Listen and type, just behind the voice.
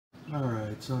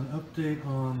Alright, so an update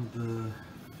on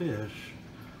the fish.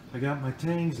 I got my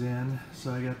tangs in,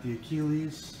 so I got the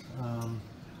Achilles,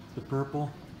 the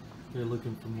purple. They're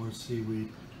looking for more seaweed.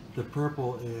 The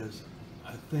purple is,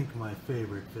 I think, my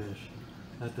favorite fish.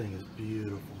 That thing is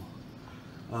beautiful.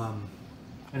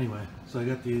 Anyway, so I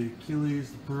got the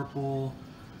Achilles, the purple.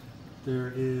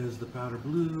 There is the powder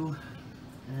blue.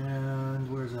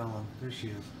 And where's Ellen? There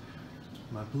she is.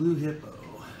 My blue hippo.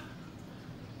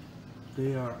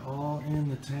 They are all in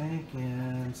the tank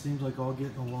and seems like all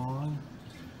getting along.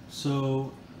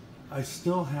 So I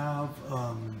still have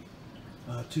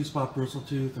two-spot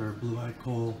bristletooth or blue-eyed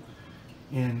coal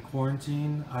in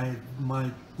quarantine.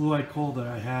 My blue-eyed coal that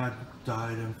I had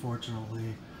died,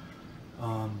 unfortunately.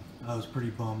 I was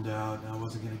pretty bummed out. I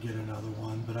wasn't going to get another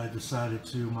one, but I decided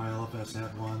to. My LFS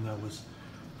had one that was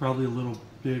probably a little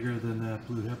bigger than that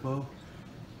blue hippo,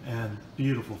 and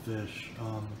beautiful fish.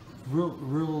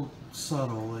 Real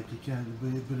subtle, like you can't,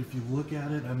 but if you look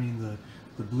at it, I mean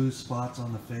the blue spots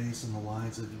on the face and the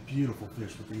lines, it's a beautiful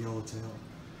fish with the yellow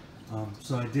tail.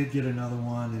 So I did get another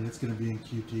one, and it's going to be in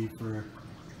QT for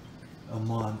a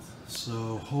month.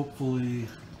 So hopefully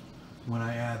when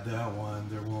I add that one,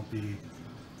 there won't be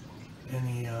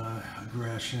any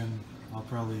aggression. I'll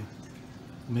probably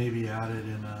maybe add it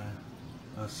in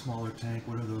a smaller tank.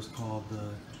 What are those called? The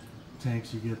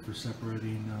tanks you get for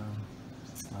separating.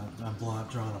 I'm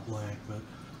drawing a blank, but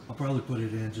I'll probably put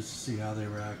it in just to see how they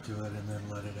react to it, and then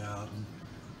let it out and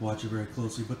watch it very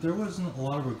closely. But there wasn't a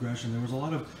lot of aggression. There was a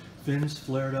lot of fins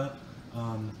flared up,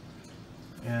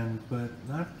 but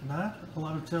not a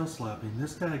lot of tail slapping.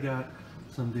 This guy got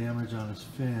some damage on his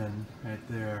fin right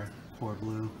there, poor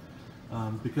blue.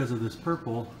 Because of this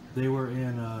purple, they were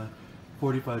in a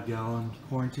 45-gallon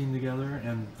quarantine together,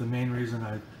 and the main reason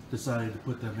I decided to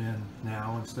put them in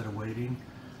now instead of waiting,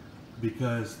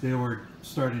 because they were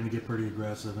starting to get pretty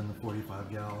aggressive in the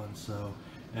 45-gallon. So,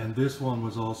 and this one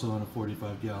was also in a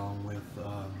 45-gallon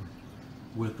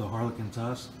with the Harlequin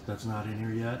tusk that's not in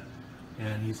here yet,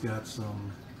 and he's got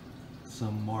some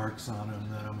marks on him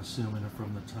that I'm assuming are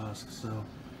from the tusk. So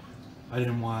I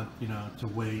didn't want, to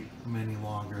wait any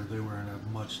longer. They were in a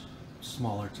much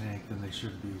smaller tank than they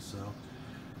should be, so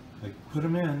I put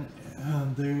them in,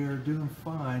 and they are doing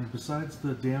fine. Besides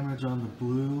the damage on the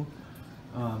blue,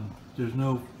 there's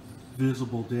no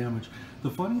visible damage. The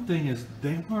funny thing is,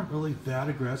 they weren't really that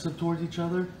aggressive towards each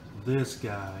other. This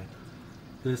guy,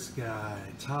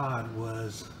 Todd,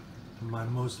 was my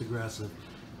most aggressive.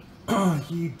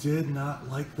 He did not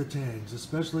like the tangs,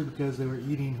 especially because they were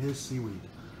eating his seaweed.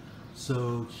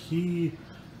 So he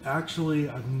actually,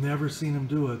 I've never seen him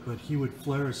do it, but he would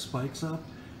flare his spikes up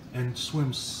and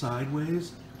swim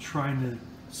sideways trying to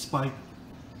spike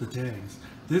the tangs.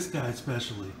 This guy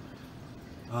especially.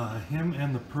 Him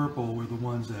and the purple were the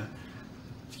ones that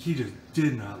he just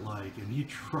did not like, and he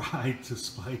tried to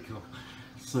spike them.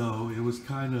 So it was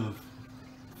kind of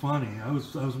funny. I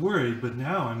was worried, but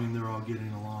now, I mean, they're all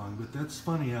getting along. But that's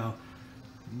funny how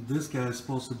this guy is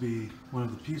supposed to be one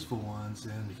of the peaceful ones,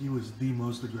 and he was the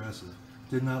most aggressive.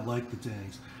 Did not like the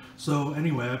tangs. So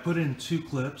anyway, I put in 2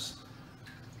 clips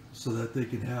so that they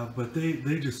can have, but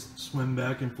they just swim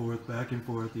back and forth,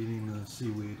 eating the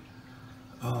seaweed.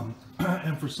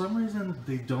 And for some reason,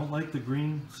 they don't like the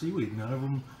green seaweed. None of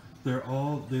them,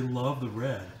 they love the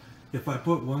red. If I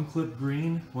put 1 clip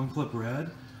green, 1 clip red,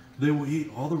 they will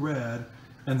eat all the red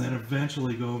and then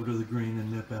eventually go over to the green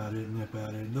and nip at it,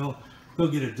 and they'll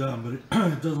get it done, but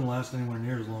it doesn't last anywhere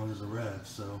near as long as the red.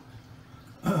 So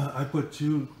I put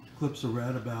 2 clips of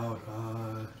red about,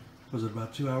 was it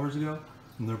about 2 hours ago?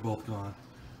 And they're both gone.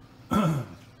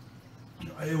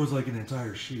 It was like an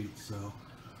entire sheet, so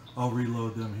I'll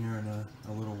reload them here in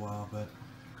a little while, but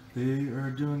they are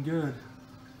doing good.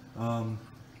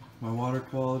 My water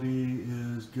quality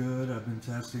is good. I've been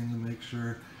testing to make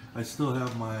sure. I still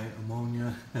have my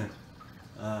ammonia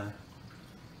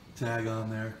tag on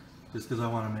there, just because I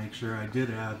want to make sure. I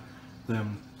did add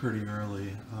them pretty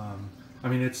early. I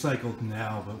mean, it's cycled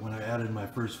now, but when I added my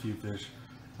first few fish,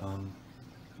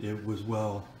 it was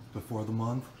well before the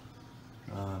month.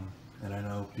 And I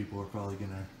know people are probably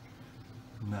gonna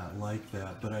not like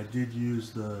that, but I did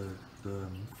use the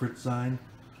Fritz sign,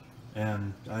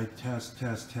 and I test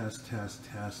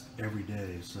every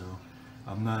day. So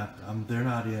they're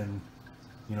not in,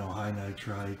 high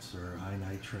nitrites or high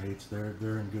nitrates.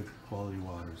 They're in good quality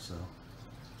water. So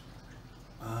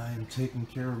I'm taking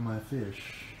care of my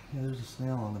fish. Yeah, there's a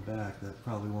snail on the back that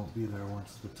probably won't be there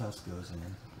once the tusk goes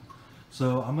in.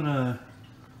 So I'm gonna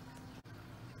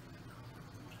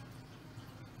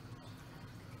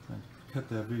cut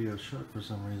that video short for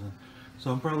some reason.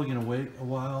 So I'm probably going to wait a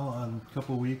while, a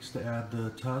couple weeks to add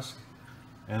the tusk,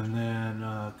 and then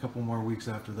a couple more weeks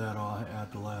after that I'll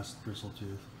add the last bristle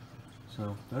tooth.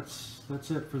 So that's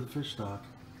it for the fish stock.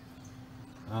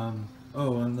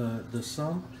 Oh, and the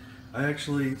sump,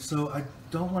 so I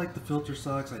don't like the filter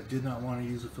socks. I did not want to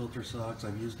use the filter socks.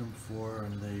 I've used them before,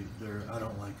 and I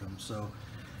don't like them. So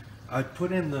I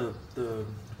put in the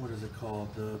what is it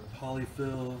called? The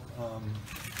polyfill.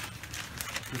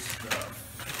 This stuff.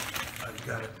 I've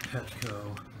got it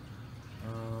Petco.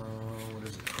 What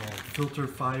is it called? Filter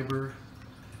fiber.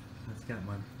 It's got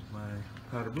my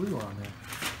powder blue on there.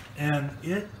 And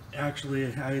it actually,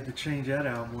 I had to change that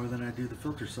out more than I do the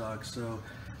filter socks, so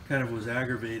kind of was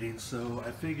aggravating. So I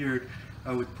figured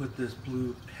I would put this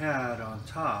blue pad on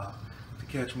top to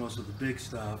catch most of the big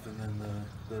stuff, and then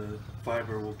the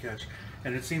fiber will catch.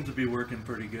 And it seems to be working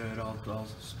pretty good. I'll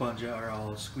sponge out, or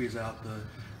I'll squeeze out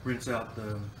rinse out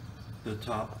the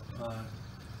top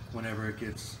whenever it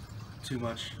gets too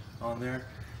much on there,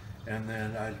 and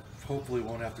then I hopefully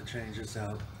won't have to change this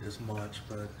out as much.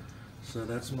 But so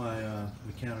that's my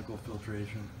mechanical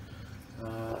filtration.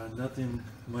 Nothing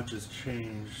much has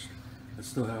changed. I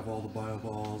still have all the bio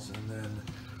balls and then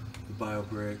the bio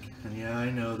brick. And yeah, I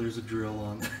know there's a drill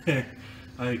on there.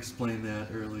 I explained that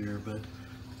earlier, but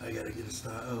I gotta get a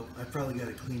style. Oh, I probably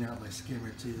gotta clean out my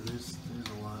skimmer too. There's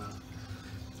a lot of.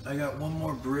 I got one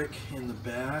more brick in the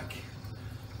back,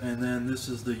 and then this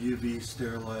is the UV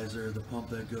sterilizer, the pump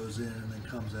that goes in and then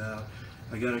comes out.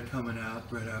 I got it coming out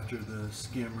right after the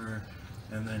skimmer,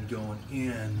 and then going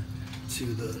in to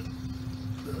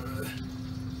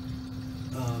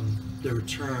the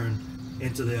return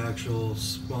into the actual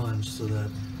sponge, so that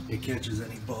it catches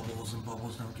any bubbles and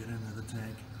bubbles don't get into the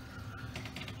tank.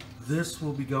 This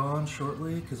will be gone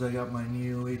shortly because I got my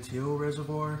new ATO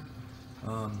reservoir.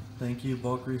 Thank you,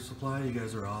 Bulk Resupply, you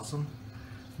guys are awesome.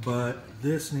 But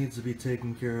this needs to be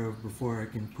taken care of before I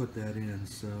can put that in.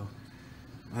 So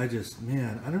I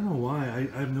don't know why.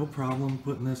 I have no problem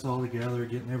putting this all together,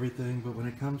 getting everything, but when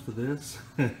it comes to this,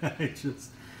 I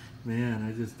just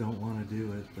don't want to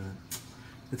do it. But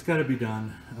it's got to be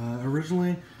done.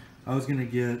 Originally, I was going to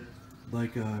get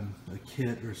like a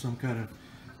kit or some kind of,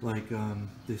 like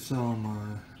they sell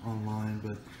them online,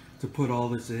 but to put all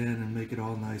this in and make it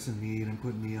all nice and neat and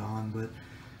put neon. But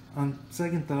on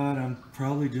second thought, I'm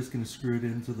probably just going to screw it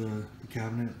into the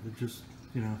cabinet. Just,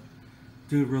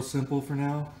 do it real simple for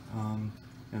now,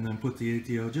 and then put the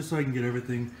ATO, just so I can get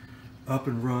everything up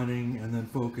and running, and then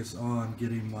focus on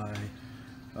getting my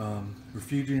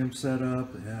refugium set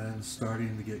up and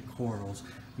starting to get corals.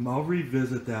 I'll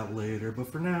revisit that later,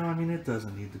 but for now, it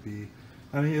doesn't need to be.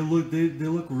 They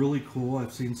look really cool.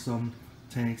 I've seen some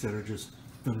tanks that are just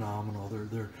phenomenal.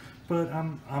 But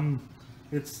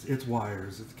it's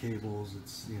wires, it's cables,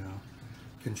 it's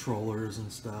controllers and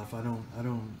stuff. I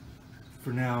don't.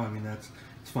 For now,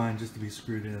 it's fine just to be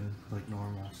screwed in like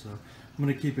normal. So I'm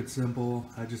gonna keep it simple.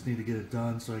 I just need to get it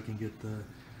done so I can get the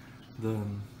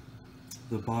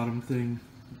bottom thing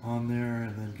on there,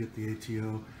 and then get the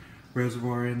ATO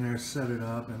reservoir in there, set it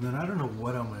up, and then I don't know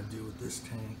what I'm gonna do with this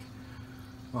tank.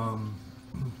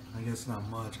 I guess not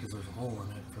much because there's a hole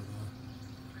in it for that.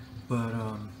 But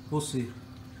we'll see.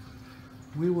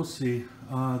 We will see.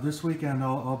 This weekend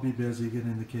I'll be busy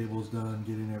getting the cables done,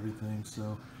 getting everything.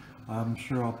 So I'm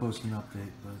sure I'll post an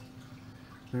update. But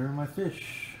there are my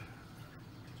fish.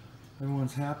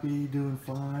 Everyone's happy, doing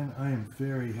fine. I am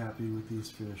very happy with these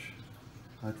fish.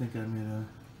 I think I made a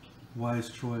wise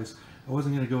choice. I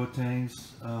wasn't going to go with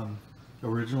Tangs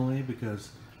originally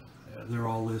because they're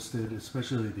all listed,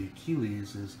 especially the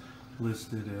Achilles is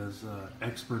listed as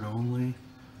expert only.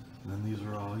 And these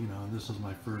are all, and this was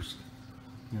my first,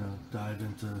 dive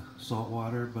into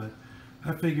saltwater. But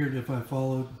I figured if I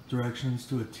followed directions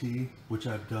to a T, which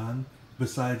I've done,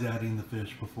 besides adding the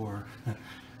fish before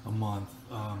a month,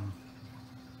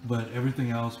 but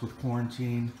everything else with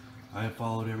quarantine, I have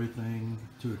followed everything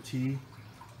to a T.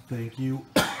 Thank you.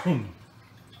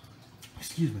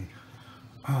 Excuse me.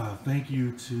 Thank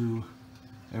you to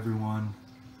everyone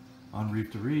on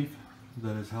Reef to Reef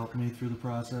that has helped me through the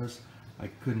process. I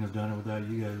couldn't have done it without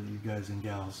you guys and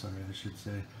gals, sorry, I should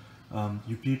say.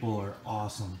 You people are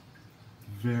awesome.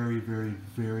 Very, very,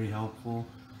 very helpful.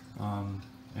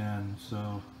 And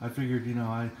so I figured,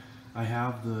 I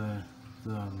have the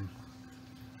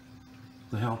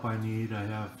help I need. I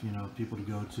have, people to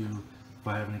go to if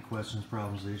I have any questions,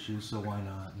 problems, issues, so why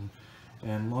not?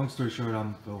 And long story short,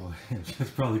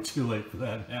 it's probably too late for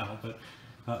that now, but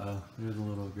there's a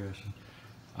little aggression.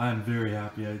 I'm very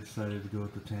happy I decided to go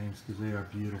with the Tangs because they are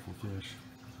beautiful fish.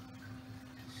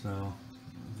 So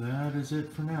that is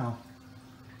it for now.